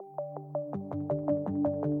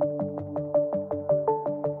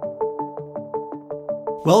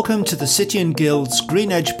Welcome to the City and Guilds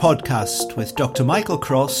Green Edge podcast with Dr. Michael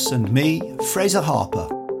Cross and me, Fraser Harper.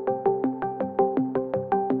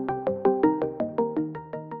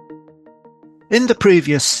 In the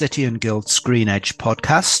previous City and Guilds Green Edge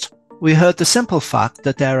podcast, we heard the simple fact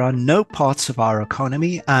that there are no parts of our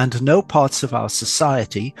economy and no parts of our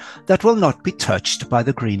society that will not be touched by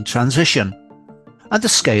the green transition. And the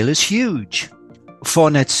scale is huge.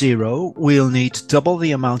 For net zero, we'll need double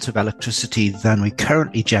the amount of electricity than we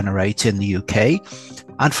currently generate in the UK.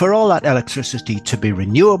 And for all that electricity to be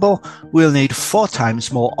renewable, we'll need 4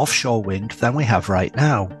 times more offshore wind than we have right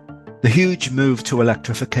now. The huge move to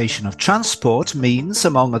electrification of transport means,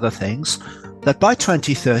 among other things, that by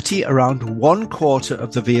 2030, around 1/4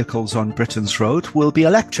 of the vehicles on Britain's road will be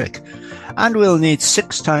electric, and we'll need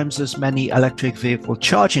 6 times as many electric vehicle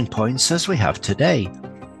charging points as we have today.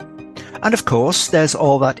 And of course, there's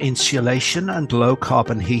all that insulation and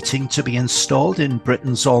low-carbon heating to be installed in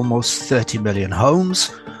Britain's almost 30 million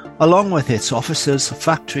homes, along with its offices,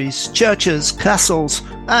 factories, churches, castles,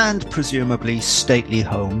 and presumably stately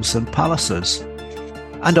homes and palaces.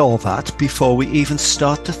 And all that before we even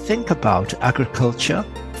start to think about agriculture,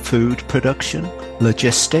 food production,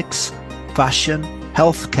 logistics, fashion,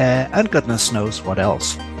 healthcare, and goodness knows what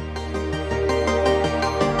else.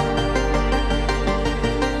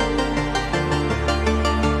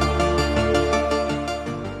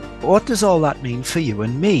 What does all that mean for you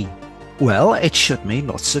and me? Well, it should mean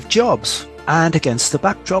lots of jobs. And against the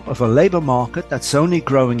backdrop of a labour market that's only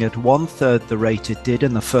growing at 1/3 the rate it did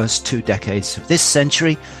in the first 2 decades of this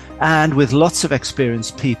century, and with lots of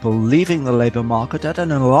experienced people leaving the labour market at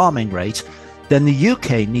an alarming rate, then the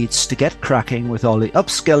UK needs to get cracking with all the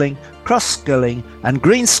upskilling, cross-skilling and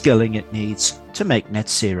green skilling it needs to make net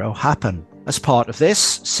zero happen. As part of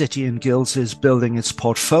this, City and Guilds is building its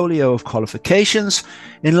portfolio of qualifications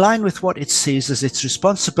in line with what it sees as its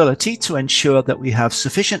responsibility to ensure that we have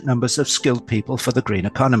sufficient numbers of skilled people for the green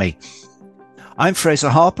economy. I'm Fraser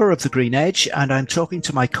Harper of the Green Edge, and I'm talking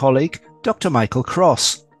to my colleague, Dr. Michael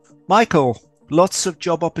Cross. Michael, lots of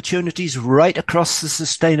job opportunities right across the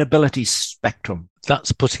sustainability spectrum.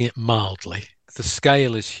 That's putting it mildly. The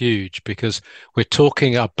scale is huge because we're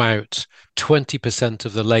talking about 20%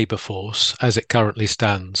 of the labour force as it currently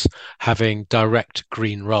stands having direct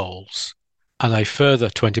green roles and a further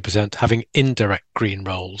 20% having indirect green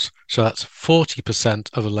roles. So that's 40%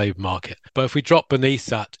 of the labour market. But if we drop beneath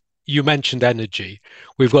that, you mentioned energy.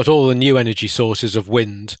 We've got all the new energy sources of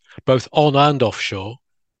wind, both on and offshore,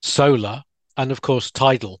 solar, and of course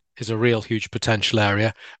tidal is a real huge potential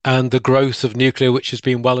area, and the growth of nuclear, which has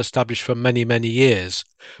been well established for many, many years.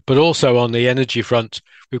 But also on the energy front,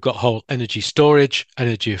 we've got whole energy storage,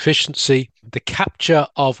 energy efficiency, the capture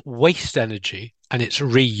of waste energy and its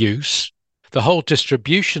reuse, the whole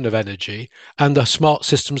distribution of energy, and the smart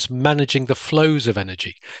systems managing the flows of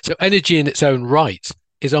energy. So energy in its own right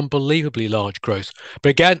is unbelievably large growth. But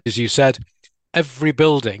again, as you said, every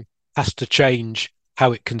building has to change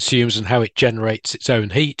how it consumes and how it generates its own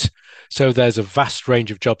heat. So there's a vast range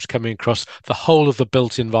of jobs coming across the whole of the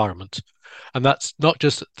built environment. And that's not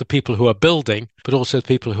just the people who are building, but also the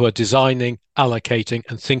people who are designing, allocating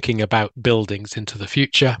and thinking about buildings into the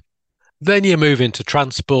future. Then you move into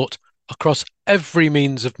transport. Across every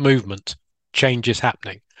means of movement, change is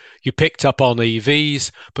happening. You picked up on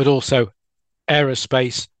EVs, but also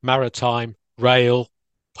aerospace, maritime, rail,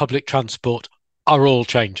 public transport are all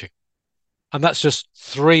changing. And that's just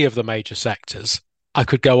 3 of the major sectors. I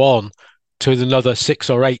could go on to another 6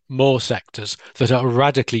 or 8 more sectors that are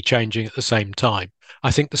radically changing at the same time.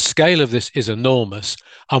 I think the scale of this is enormous,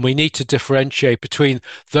 and we need to differentiate between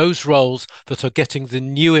those roles that are getting the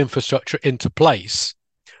new infrastructure into place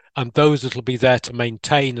and those that will be there to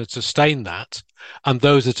maintain and sustain that, and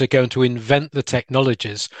those that are going to invent the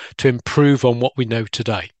technologies to improve on what we know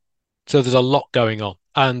today. So there's a lot going on.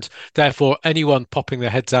 And therefore, anyone popping their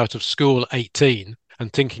heads out of school at 18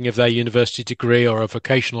 and thinking of their university degree or a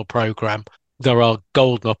vocational programme, there are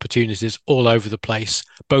golden opportunities all over the place,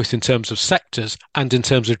 both in terms of sectors and in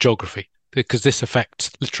terms of geography, because this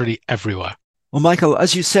affects literally everywhere. Well, Michael,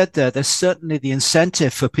 as you said there's certainly the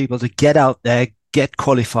incentive for people to get out there, get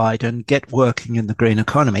qualified and get working in the green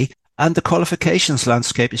economy. And the qualifications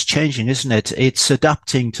landscape is changing, isn't it? It's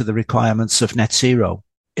adapting to the requirements of net zero.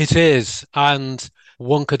 It is. And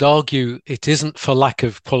one could argue it isn't for lack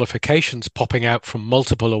of qualifications popping out from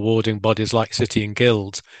multiple awarding bodies like City and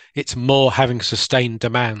Guilds. It's more having sustained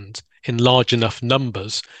demand in large enough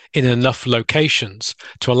numbers in enough locations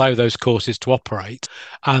to allow those courses to operate.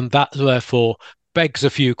 And that therefore begs a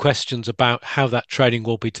few questions about how that training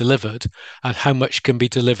will be delivered and how much can be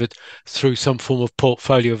delivered through some form of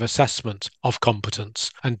portfolio of assessment of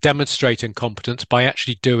competence and demonstrating competence by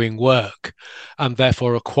actually doing work and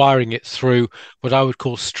therefore acquiring it through what I would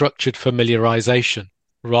call structured familiarization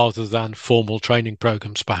rather than formal training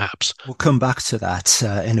programs, perhaps. We'll come back to that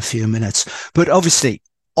in a few minutes. But obviously,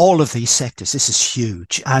 all of these sectors, this is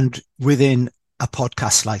huge. And within a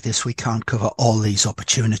podcast like this, we can't cover all these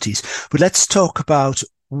opportunities. But let's talk about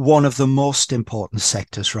one of the most important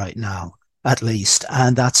sectors right now, at least,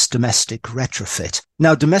 and that's domestic retrofit.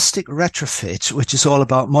 Now, domestic retrofit, which is all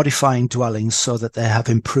about modifying dwellings so that they have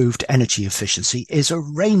improved energy efficiency, is a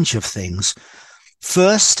range of things.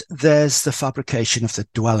 First, there's the fabrication of the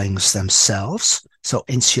dwellings themselves. So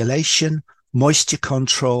insulation, moisture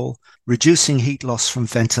control, reducing heat loss from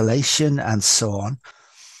ventilation, and so on.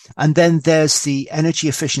 And then there's the energy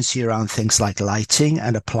efficiency around things like lighting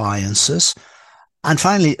and appliances. And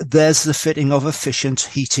finally, there's the fitting of efficient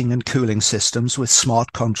heating and cooling systems with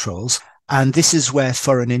smart controls. And this is where,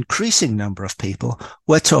 for an increasing number of people,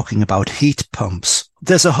 we're talking about heat pumps.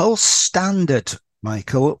 There's a whole standard,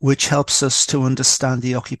 Michael, which helps us to understand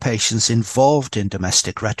the occupations involved in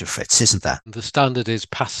domestic retrofits, isn't there? The standard is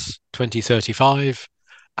PAS 2035,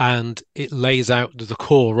 and it lays out the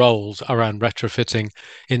core roles around retrofitting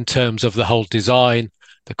in terms of the whole design,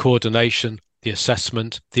 the coordination, the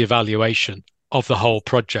assessment, the evaluation of the whole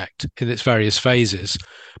project in its various phases.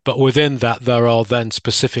 But within that, there are then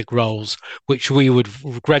specific roles which we would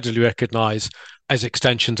readily recognise as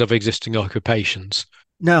extensions of existing occupations.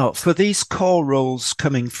 Now, for these core roles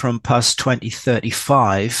coming from PAS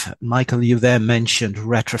 2035, Michael, you there mentioned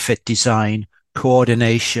retrofit design,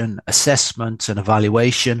 coordination, assessment and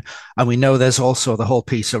evaluation. And we know there's also the whole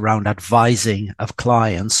piece around advising of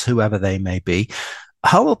clients, whoever they may be.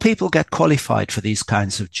 How will people get qualified for these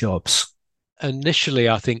kinds of jobs? Initially,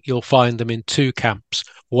 I think you'll find them in two camps.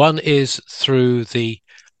 One is through the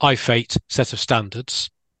IFATE set of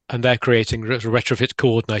standards, and they're creating a retrofit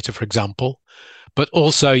coordinator, for example. But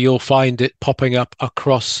also you'll find it popping up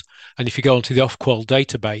across, and if you go onto the Ofqual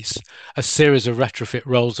database, a series of retrofit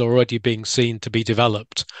roles are already being seen to be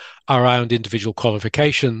developed around individual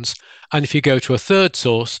qualifications. And if you go to a third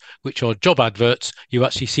source, which are job adverts, you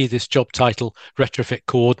actually see this job title, retrofit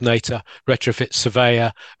coordinator, retrofit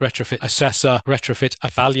surveyor, retrofit assessor, retrofit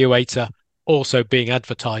evaluator, also being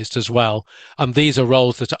advertised as well. And these are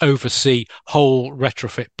roles that oversee whole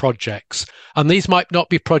retrofit projects. And these might not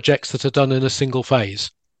be projects that are done in a single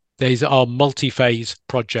phase. These are multi-phase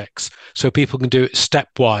projects. So people can do it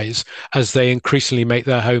stepwise as they increasingly make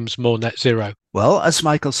their homes more net zero. Well, as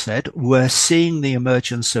Michael said, we're seeing the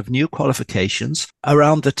emergence of new qualifications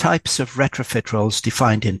around the types of retrofit roles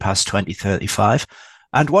defined in PAS 2035.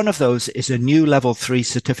 And one of those is a new Level 3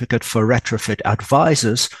 certificate for retrofit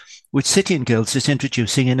advisors, which City and Guilds is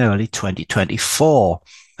introducing in early 2024.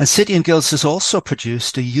 And City and Guilds has also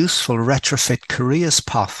produced a useful retrofit careers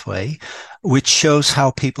pathway, which shows how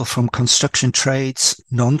people from construction trades,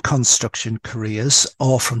 non-construction careers,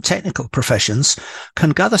 or from technical professions can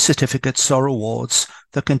gather certificates or awards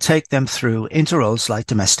that can take them through into roles like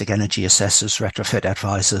domestic energy assessors, retrofit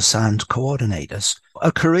advisors, and coordinators.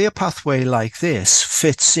 A career pathway like this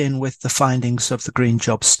fits in with the findings of the Green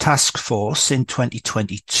Jobs Task Force in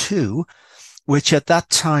 2022, which at that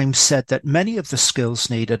time said that many of the skills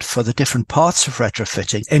needed for the different parts of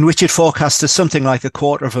retrofitting, in which it forecasted something like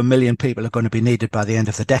 250,000 people are going to be needed by the end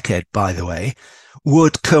of the decade, by the way,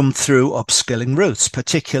 would come through upskilling routes,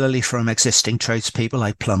 particularly from existing tradespeople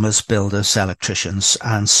like plumbers, builders, electricians,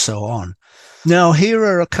 and so on. Now, here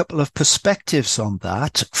are a couple of perspectives on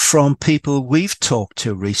that from people we've talked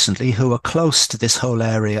to recently who are close to this whole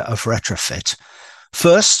area of retrofit.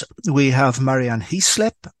 First, we have Marianne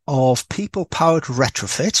Heaslip of People Powered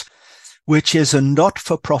Retrofit, which is a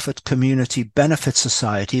not-for-profit community benefit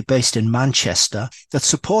society based in Manchester that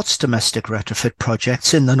supports domestic retrofit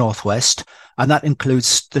projects in the Northwest, and that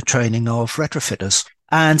includes the training of retrofitters.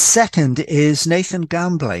 And second is Nathan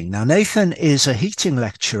Gambling. Now, Nathan is a heating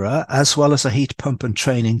lecturer as well as a heat pump and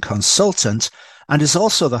training consultant, and is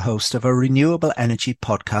also the host of a renewable energy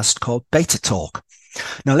podcast called Beta Talk.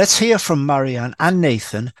 Now, let's hear from Marianne and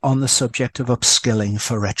Nathan on the subject of upskilling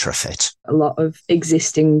for retrofit. A lot of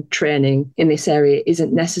existing training in this area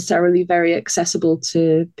isn't necessarily very accessible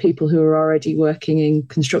to people who are already working in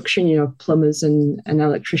construction, plumbers and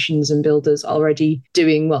electricians and builders already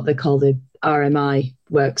doing what they call the RMI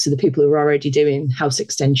work. So the people who are already doing house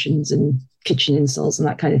extensions and kitchen installs and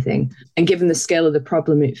that kind of thing. And given the scale of the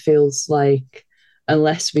problem, it feels like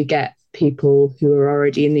unless we get people who are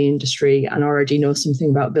already in the industry and already know something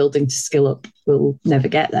about building to skill up, we'll never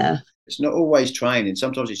get there. It's not always training.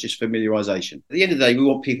 Sometimes it's just familiarisation. At the end of the day, we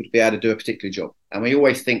want people to be able to do a particular job. And we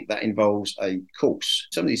always think that involves a course.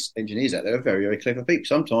 Some of these engineers out there are very, very clever people.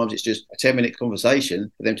 Sometimes it's just a 10-minute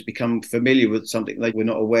conversation for them to become familiar with something they were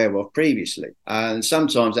not aware of previously. And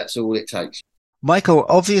sometimes that's all it takes. Michael,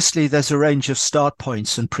 obviously there's a range of start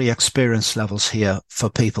points and pre-experience levels here for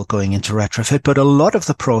people going into retrofit, but a lot of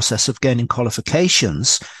the process of gaining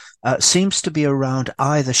qualifications seems to be around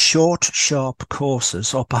either short, sharp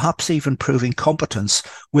courses or perhaps even proving competence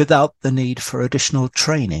without the need for additional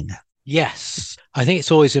training. Yes, I think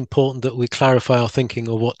it's always important that we clarify our thinking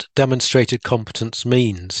of what demonstrated competence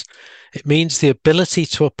means. It means the ability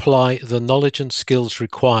to apply the knowledge and skills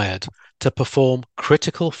required to perform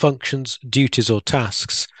critical functions, duties or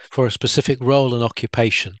tasks for a specific role and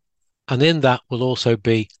occupation. And in that will also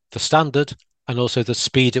be the standard and also the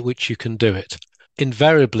speed at which you can do it.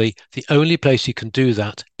 Invariably, the only place you can do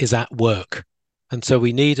that is at work. And so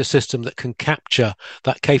we need a system that can capture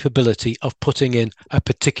that capability of putting in a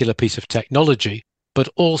particular piece of technology, but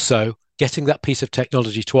also getting that piece of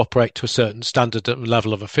technology to operate to a certain standard and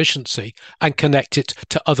level of efficiency and connect it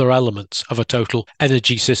to other elements of a total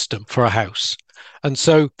energy system for a house. And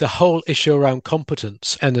so the whole issue around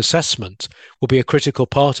competence and assessment will be a critical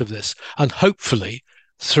part of this. And hopefully,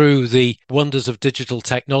 through the wonders of digital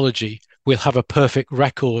technology, we'll have a perfect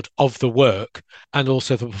record of the work and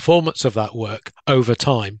also the performance of that work over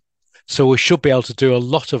time. So we should be able to do a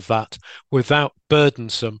lot of that without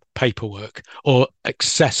burdensome paperwork or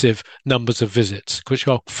excessive numbers of visits, which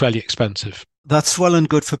are fairly expensive. That's well and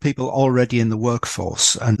good for people already in the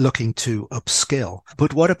workforce and looking to upskill.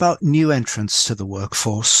 But what about new entrants to the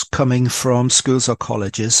workforce coming from schools or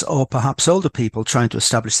colleges, or perhaps older people trying to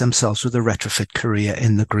establish themselves with a retrofit career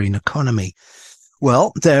in the green economy?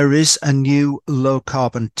 Well, there is a new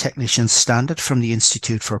low-carbon technician standard from the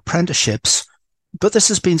Institute for Apprenticeships, but this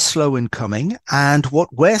has been slow in coming, and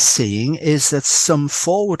what we're seeing is that some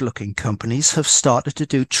forward-looking companies have started to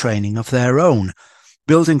do training of their own,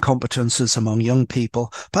 building competences among young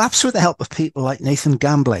people, perhaps with the help of people like Nathan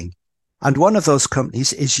Gambling. And one of those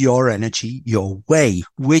companies is Your Energy, Your Way,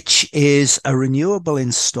 which is a renewable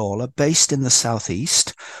installer based in the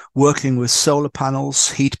southeast, working with solar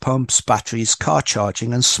panels, heat pumps, batteries, car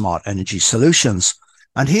charging, and smart energy solutions.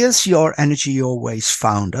 And here's Your Energy, Your Way's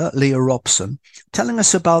founder, Leah Robson, telling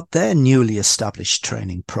us about their newly established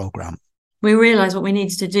training program. We realised what we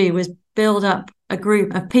needed to do was build up a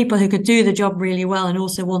group of people who could do the job really well and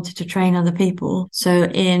also wanted to train other people. So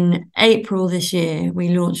in April this year, we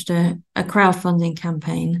launched a crowdfunding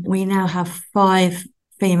campaign. We now have 5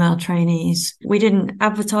 female trainees. We didn't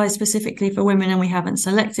advertise specifically for women and we haven't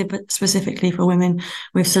selected but specifically for women.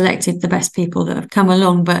 We've selected the best people that have come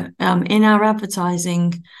along. But in our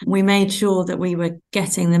advertising, we made sure that we were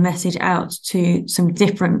getting the message out to some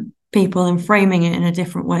different people and framing it in a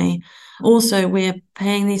different way. Also, we're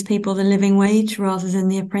paying these people the living wage rather than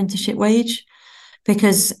the apprenticeship wage,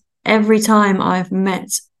 because every time I've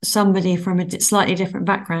met somebody from a slightly different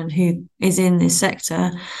background who is in this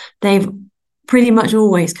sector, they've pretty much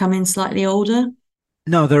always come in slightly older.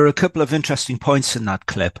 No, there are a couple of interesting points in that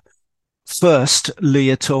clip. First,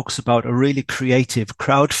 Leah talks about a really creative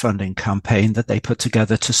crowdfunding campaign that they put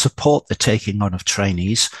together to support the taking on of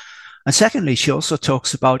trainees. And secondly, she also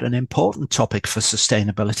talks about an important topic for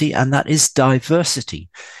sustainability, and that is diversity.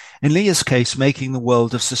 In Leah's case, making the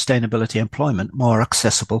world of sustainability employment more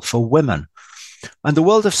accessible for women. And the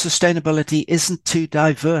world of sustainability isn't too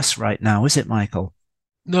diverse right now, is it, Michael?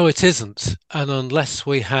 No, it isn't. And unless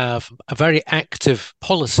we have a very active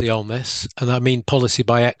policy on this, and I mean policy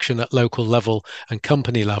by action at local level and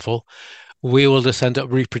company level, we will just end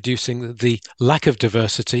up reproducing the lack of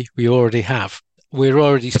diversity we already have. We're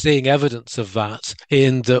already seeing evidence of that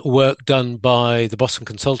in the work done by the Boston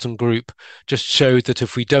Consulting Group just showed that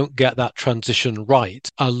if we don't get that transition right,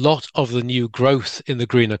 a lot of the new growth in the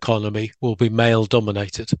green economy will be male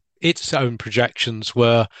dominated. Its own projections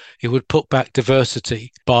were it would put back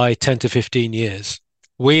diversity by 10 to 15 years.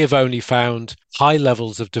 We have only found high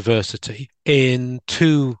levels of diversity in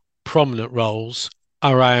 2 prominent roles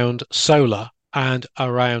around solar and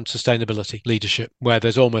around sustainability leadership, where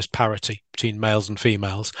there's almost parity between males and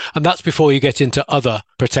females. And that's before you get into other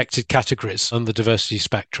protected categories on the diversity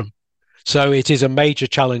spectrum. So it is a major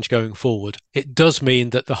challenge going forward. It does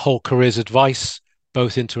mean that the whole careers advice,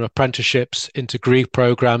 both into apprenticeships, into degree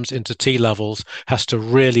programs, into T-levels, has to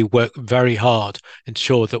really work very hard,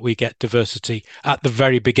 ensure that we get diversity at the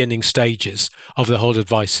very beginning stages of the whole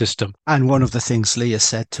advice system. And one of the things Leah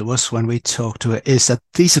said to us when we talked to her is that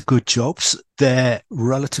these are good jobs. they're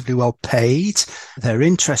relatively well paid, they're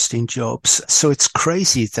interesting jobs. So it's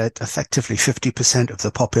crazy that effectively 50% of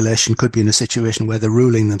the population could be in a situation where they're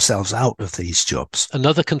ruling themselves out of these jobs.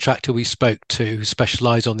 Another contractor we spoke to who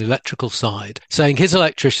specialised on the electrical side, saying his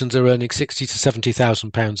electricians are earning £60,000 to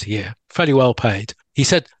 £70,000 a year, fairly well paid. He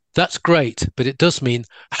said, that's great, but it does mean,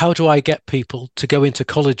 how do I get people to go into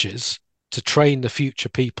colleges to train the future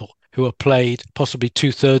people who are paid possibly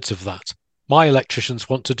 2/3 of that? My electricians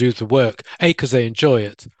want to do the work, A, because they enjoy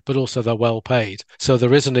it, but also they're well paid. So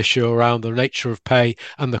there is an issue around the nature of pay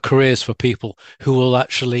and the careers for people who will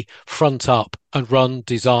actually front up and run,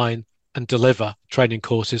 design and deliver training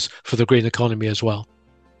courses for the green economy as well.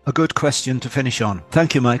 A good question to finish on.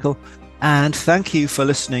 Thank you, Michael. And thank you for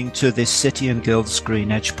listening to this City and Guilds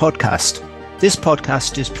Green Edge podcast. This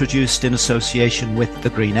podcast is produced in association with The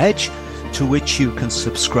Green Edge, to which you can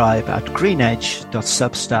subscribe at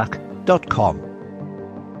greenedge.substack.com.